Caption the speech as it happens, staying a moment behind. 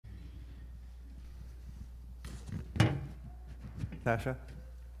Tasha.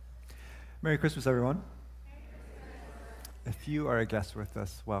 Merry Christmas, everyone. If you are a guest with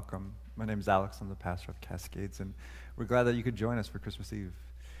us, welcome. My name is Alex. I'm the pastor of Cascades, and we're glad that you could join us for Christmas Eve.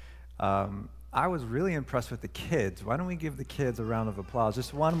 I was really impressed with the kids. Why don't we give the kids a round of applause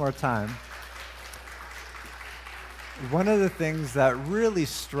just one more time? One of the things that really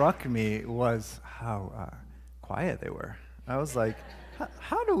struck me was how quiet they were. I was like,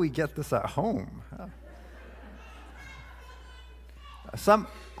 how do we get this at home?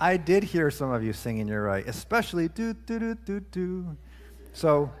 I did hear some of you singing, you're right, especially do.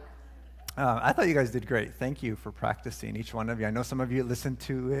 So I thought you guys did great. Thank you for practicing, each one of you. I know some of you listened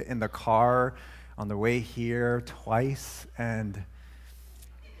to it in the car on the way here twice, and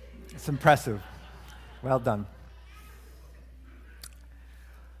it's impressive. Well done.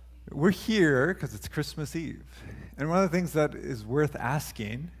 We're here because it's Christmas Eve. And one of the things that is worth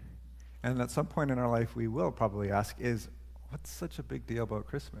asking, and at some point in our life we will probably ask, is what's such a big deal about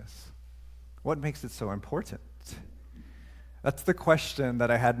Christmas? What makes it so important? That's the question that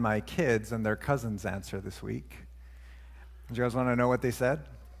I had my kids and their cousins answer this week. Do you guys want to know what they said?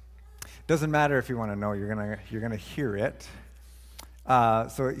 Doesn't matter if you want to know, you're gonna hear it.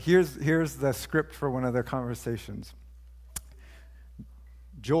 So here's the script for one of their conversations.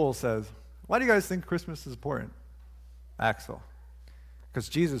 Joel says, "Why do you guys think Christmas is important?" Axel, "Because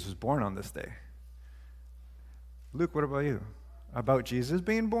Jesus was born on this day." Luke, what about you? About Jesus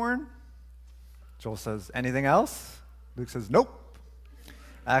being born? Joel says, "Anything else?" Luke says, "Nope."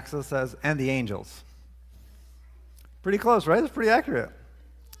 Axel says, "And the angels." Pretty close, right? That's pretty accurate.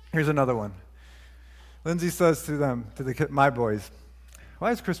 Here's another one. Lindsay says to them, my boys, "Why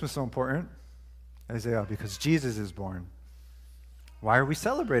is Christmas so important?" Isaiah, "Because Jesus is born." "Why are we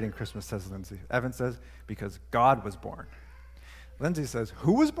celebrating Christmas?" says Lindsay. Evan says, "Because God was born." Lindsay says,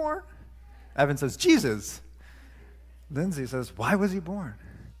 "Who was born?" Evan says, "Jesus." Lindsay says, "Why was he born?"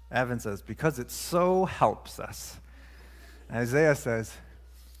 Evan says, "Because it so helps us." Isaiah says,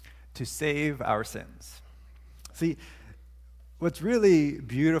 "To save our sins." See, what's really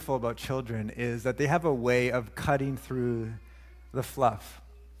beautiful about children is that they have a way of cutting through the fluff.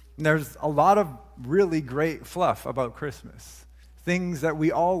 And there's a lot of really great fluff about Christmas. Things that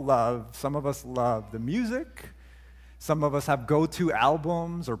we all love. Some of us love the music. Some of us have go-to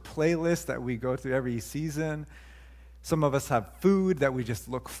albums or playlists that we go through every season. Some of us have food that we just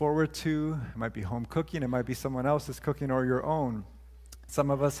look forward to. It might be home cooking. It might be someone else's cooking or your own.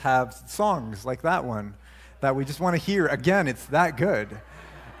 Some of us have songs like that one that we just want to hear. Again, it's that good.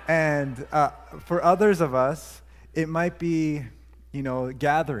 And for others of us, it might be,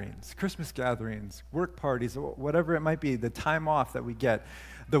 gatherings, Christmas gatherings, work parties, whatever it might be, the time off that we get,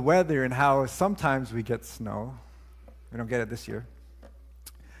 the weather and how sometimes we get snow. We don't get it this year.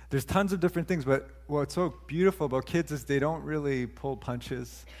 There's tons of different things, but what's so beautiful about kids is they don't really pull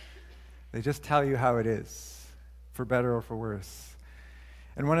punches. They just tell you how it is, for better or for worse.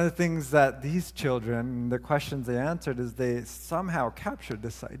 And one of the things that these children, the questions they answered, is they somehow captured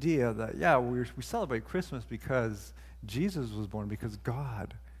this idea that, we celebrate Christmas because Jesus was born, because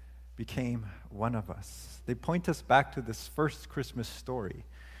God became one of us. They point us back to this first Christmas story,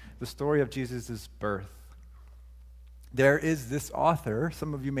 the story of Jesus' birth. There is this author,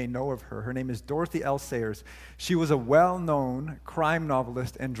 some of you may know of her. Her name is Dorothy L. Sayers. She was a well-known crime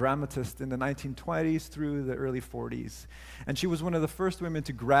novelist and dramatist in the 1920s through the early 40s. And she was one of the first women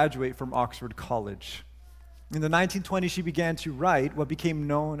to graduate from Oxford College. In the 1920s, she began to write what became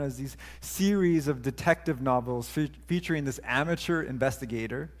known as these series of detective novels featuring this amateur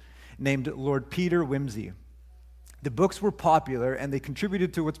investigator named Lord Peter Wimsey. The books were popular, and they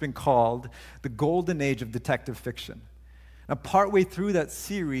contributed to what's been called the golden age of detective fiction. Now, partway through that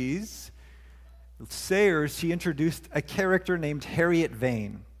series, Sayers, she introduced a character named Harriet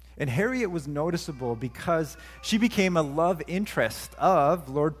Vane. And Harriet was noticeable because she became a love interest of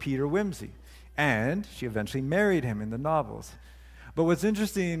Lord Peter Wimsey. And she eventually married him in the novels. But what's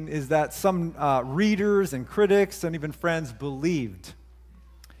interesting is that some readers and critics and even friends believed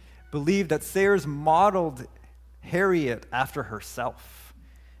that Sayers modeled Harriet after herself.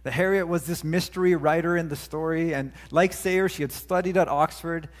 That Harriet was this mystery writer in the story, and like Sayers, she had studied at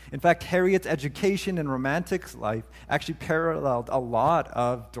Oxford. In fact, Harriet's education and romantic life actually paralleled a lot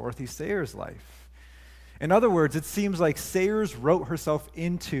of Dorothy Sayers' life. In other words, it seems like Sayers wrote herself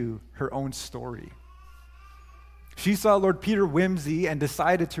into her own story. She saw Lord Peter Wimsey and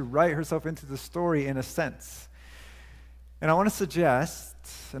decided to write herself into the story in a sense. And I want to suggest,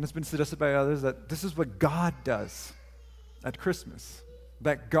 and it's been suggested by others, that this is what God does at Christmas.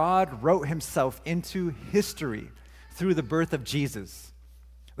 That God wrote himself into history through the birth of Jesus.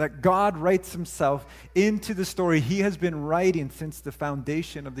 That God writes himself into the story he has been writing since the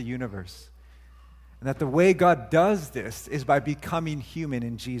foundation of the universe. And that the way God does this is by becoming human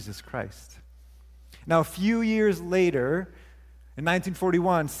in Jesus Christ. Now, a few years later, in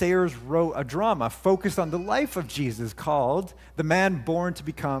 1941, Sayers wrote a drama focused on the life of Jesus called The Man Born to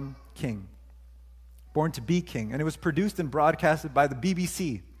Become King. Born to be King. And it was produced and broadcasted by the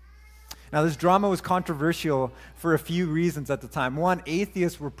BBC. Now, this drama was controversial for a few reasons at the time. One,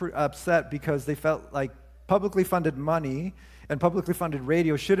 atheists were upset because they felt like publicly funded money and publicly funded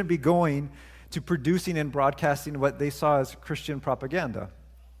radio shouldn't be going to producing and broadcasting what they saw as Christian propaganda.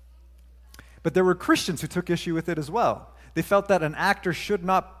 But there were Christians who took issue with it as well. They felt that an actor should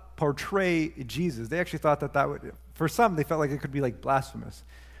not portray Jesus. They actually thought that would, for some, they felt like it could be like blasphemous,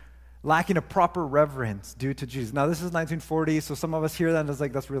 lacking a proper reverence due to Jesus. Now, this is 1940, so some of us hear that and it's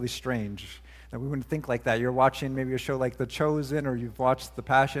like, that's really strange. That we wouldn't think like that. You're watching maybe a show like The Chosen, or you've watched The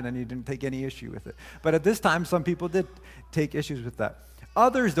Passion and you didn't take any issue with it. But at this time, some people did take issues with that.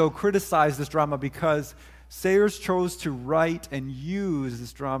 Others, though, criticized this drama because Sayers chose to write and use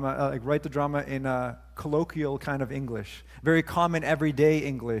this drama, write the drama in a colloquial kind of English, very common everyday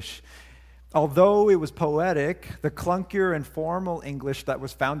English. Although it was poetic, the clunkier and formal English that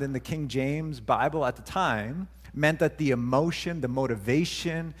was found in the King James Bible at the time meant that the emotion, the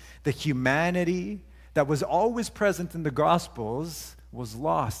motivation, the humanity that was always present in the Gospels was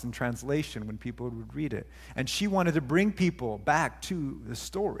lost in translation when people would read it. And she wanted to bring people back to the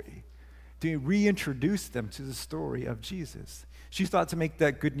story, to reintroduce them to the story of Jesus. She thought to make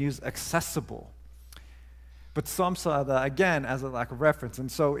that good news accessible. But some saw that, again, as a lack of reference. And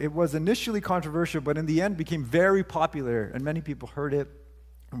so it was initially controversial, but in the end became very popular, and many people heard it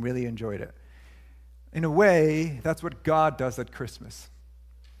and really enjoyed it. In a way, that's what God does at Christmas.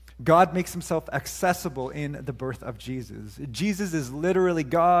 God makes himself accessible in the birth of Jesus. Jesus is literally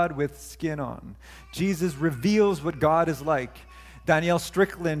God with skin on. Jesus reveals what God is like. Danielle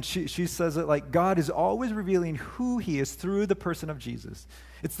Strickland, she says it like, God is always revealing who he is through the person of Jesus.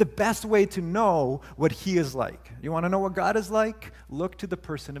 It's the best way to know what he is like. You want to know what God is like? Look to the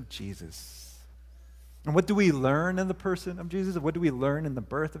person of Jesus. And what do we learn in the person of Jesus? What do we learn in the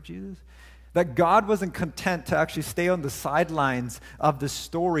birth of Jesus? That God wasn't content to actually stay on the sidelines of the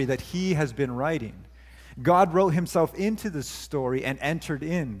story that he has been writing. God wrote himself into the story and entered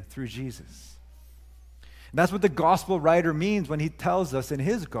in through Jesus. And that's what the gospel writer means when he tells us in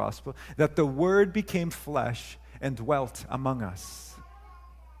his gospel that the Word became flesh and dwelt among us.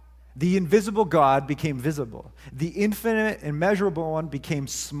 The invisible God became visible. The infinite, immeasurable one became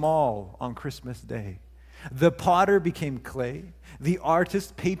small on Christmas Day. The potter became clay. The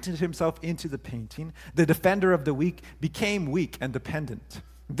artist painted himself into the painting. The defender of the weak became weak and dependent.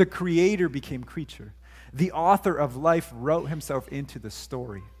 The creator became creature. The author of life wrote himself into the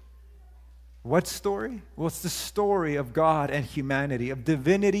story. What story? Well, it's the story of God and humanity, of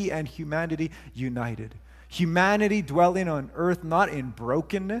divinity and humanity united. Humanity dwelling on earth not in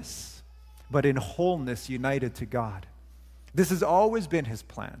brokenness, but in wholeness united to God. This has always been his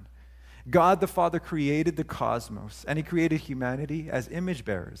plan. God the Father created the cosmos, and he created humanity as image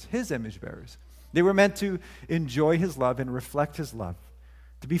bearers, his image bearers. They were meant to enjoy his love and reflect his love,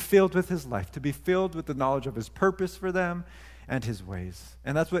 to be filled with his life, to be filled with the knowledge of his purpose for them and his ways.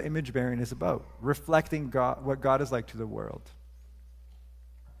 And that's what image bearing is about, reflecting God, what God is like to the world.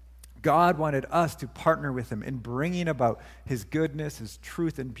 God wanted us to partner with him in bringing about his goodness, his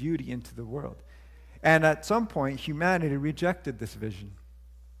truth, and beauty into the world. And at some point, humanity rejected this vision.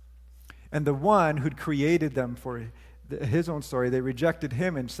 And the one who'd created them for his own story, they rejected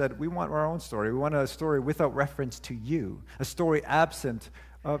him and said, we want our own story. We want a story without reference to you, a story absent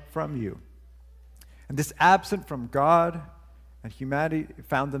from you. And this absent from God and humanity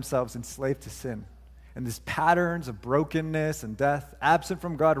found themselves enslaved to sin. And these patterns of brokenness and death, absent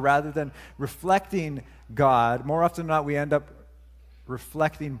from God rather than reflecting God, more often than not, we end up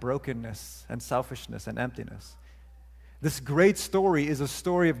reflecting brokenness and selfishness and emptiness. This great story is a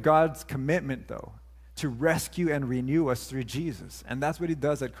story of God's commitment, though, to rescue and renew us through Jesus. And that's what he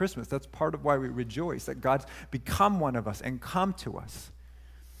does at Christmas. That's part of why we rejoice, that God's become one of us and come to us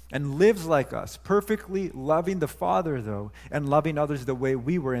and lives like us, perfectly loving the Father, though, and loving others the way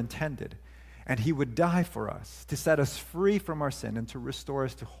we were intended. And he would die for us to set us free from our sin and to restore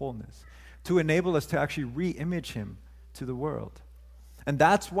us to wholeness, to enable us to actually re-image him to the world. And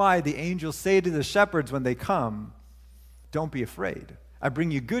that's why the angels say to the shepherds when they come, don't be afraid. I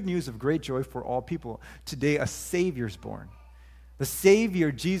bring you good news of great joy for all people. Today a Savior's born. The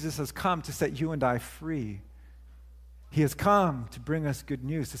Savior, Jesus, has come to set you and I free. He has come to bring us good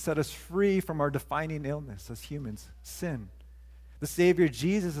news, to set us free from our defining illness as humans, sin. The Savior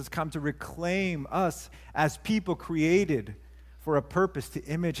Jesus has come to reclaim us as people created for a purpose to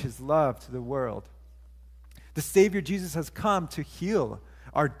image his love to the world. The Savior Jesus has come to heal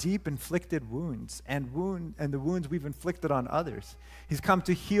our deep inflicted wounds and the wounds we've inflicted on others. He's come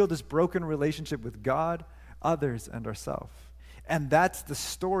to heal this broken relationship with God, others, and ourselves. And that's the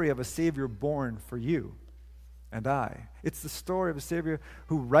story of a Savior born for you and I. It's the story of a Savior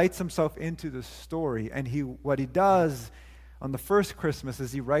who writes himself into the story. And what he does on the first Christmas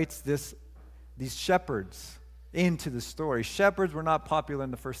is he writes these shepherds into the story. Shepherds were not popular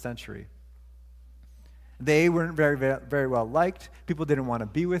in the first century. They weren't very, very well liked. People didn't want to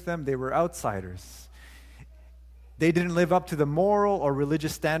be with them. They were outsiders. They didn't live up to the moral or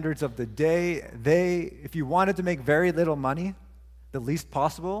religious standards of the day. If you wanted to make very little money, the least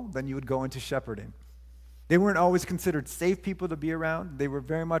possible, then you would go into shepherding. They weren't always considered safe people to be around. They were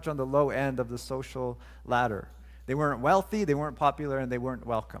very much on the low end of the social ladder. They weren't wealthy, they weren't popular, and they weren't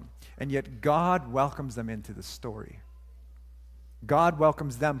welcome. And yet God welcomes them into the story. God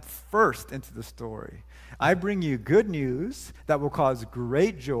welcomes them first into the story. I bring you good news that will cause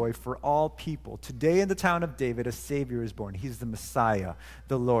great joy for all people. Today in the town of David, a Savior is born. He's the Messiah,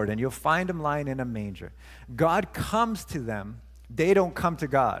 the Lord, and you'll find him lying in a manger. God comes to them. They don't come to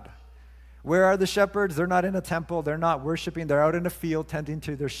God. Where are the shepherds? They're not in a temple. They're not worshiping. They're out in a field tending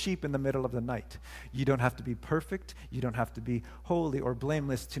to their sheep in the middle of the night. You don't have to be perfect. You don't have to be holy or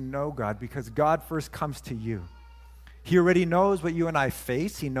blameless to know God, because God first comes to you. He already knows what you and I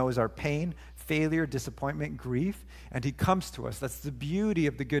face. He knows our pain, failure, disappointment, grief, and he comes to us. That's the beauty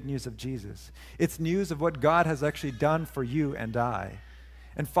of the good news of Jesus. It's news of what God has actually done for you and I.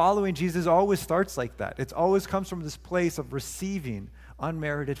 And following Jesus always starts like that. It always comes from this place of receiving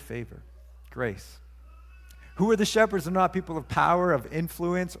unmerited favor, grace. Who are the shepherds? They're not people of power, of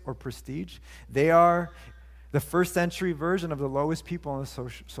influence, or prestige. They are the first century version of the lowest people on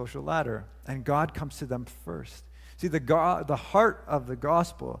the social ladder, and God comes to them first. See, the heart of the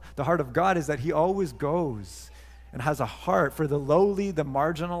gospel, the heart of God, is that he always goes and has a heart for the lowly, the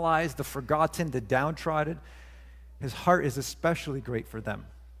marginalized, the forgotten, the downtrodden. His heart is especially great for them.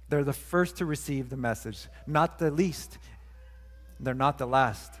 They're the first to receive the message, not the least. They're not the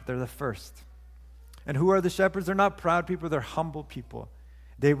last. They're the first. And who are the shepherds? They're not proud people. They're humble people.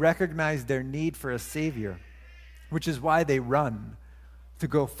 They recognize their need for a Savior, which is why they run to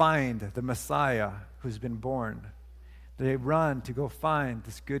go find the Messiah who's been born. They run to go find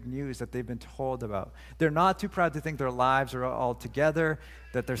this good news that they've been told about. They're not too proud to think their lives are all together,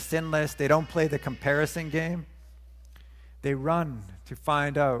 that they're sinless. They don't play the comparison game. They run to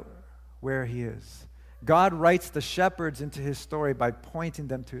find out where he is. God writes the shepherds into his story by pointing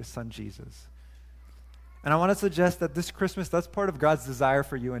them to his son Jesus. And I want to suggest that this Christmas, that's part of God's desire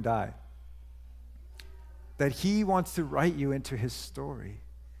for you and I. That he wants to write you into his story.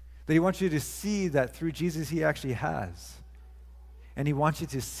 That he wants you to see that through Jesus he actually has. And he wants you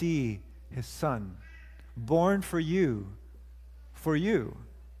to see his son, born for you, for you.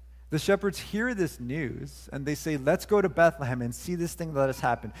 The shepherds hear this news and they say, let's go to Bethlehem and see this thing that has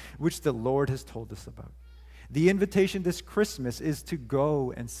happened, which the Lord has told us about. The invitation this Christmas is to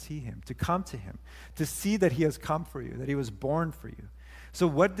go and see him, to come to him, to see that he has come for you, that he was born for you. So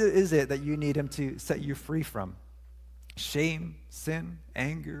what is it that you need him to set you free from? Shame, sin,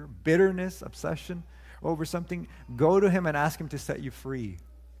 anger, bitterness, obsession over something? Go to him and ask him to set you free.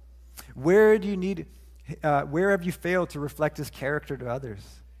 Where have you failed to reflect his character to others?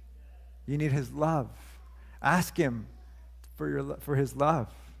 You need his love. Ask him for his love.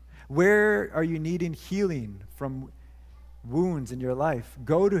 Where are you needing healing from wounds in your life?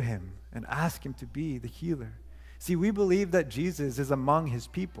 Go to him and ask him to be the healer. See, we believe that Jesus is among his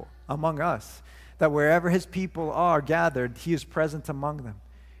people, among us, that wherever his people are gathered, he is present among them,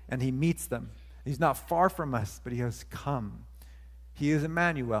 and he meets them. He's not far from us, but he has come. He is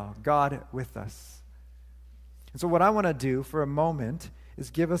Emmanuel, God with us. And so what I want to do for a moment is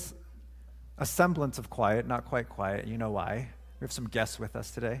give us a semblance of quiet, not quite quiet. You know why. We have some guests with us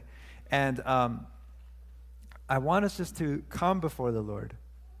today. And I want us just to come before the Lord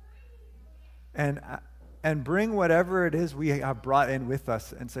and bring whatever it is we have brought in with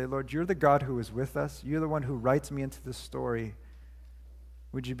us and say, Lord, you're the God who is with us. You're the one who writes me into this story.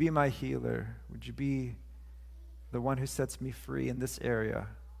 Would you be my healer? Would you be the one who sets me free in this area?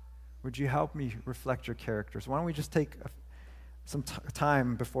 Would you help me reflect your characters? Why don't we just take some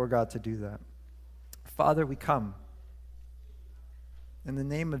time before God to do that? Father, we come. In the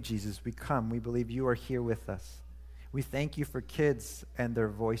name of Jesus, we come. We believe you are here with us. We thank you for kids and their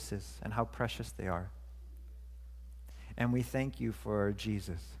voices and how precious they are. And we thank you for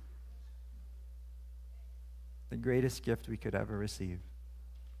Jesus. the greatest gift we could ever receive.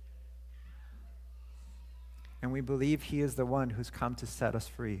 And we believe he is the one who's come to set us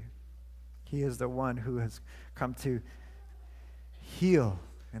free. He is the one who has come to heal,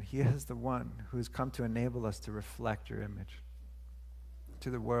 and he is the one who has come to enable us to reflect your image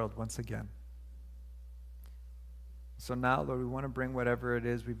to the world once again. So now, Lord, we want to bring whatever it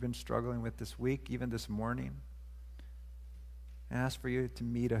is we've been struggling with this week, even this morning, and ask for you to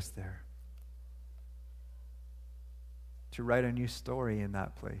meet us there, to write a new story in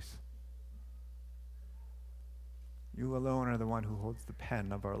that place. You alone are the one who holds the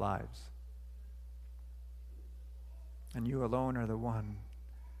pen of our lives. And you alone are the one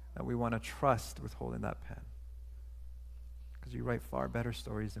that we want to trust with holding that pen. Because you write far better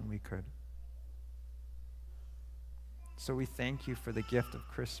stories than we could. So we thank you for the gift of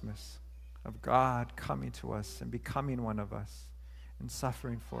Christmas, of God coming to us and becoming one of us, and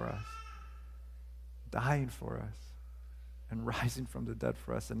suffering for us, dying for us, and rising from the dead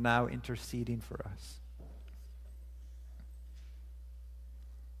for us, and now interceding for us.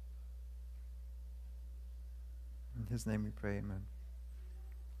 In his name we pray, amen.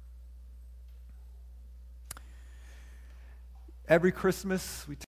 Every Christmas we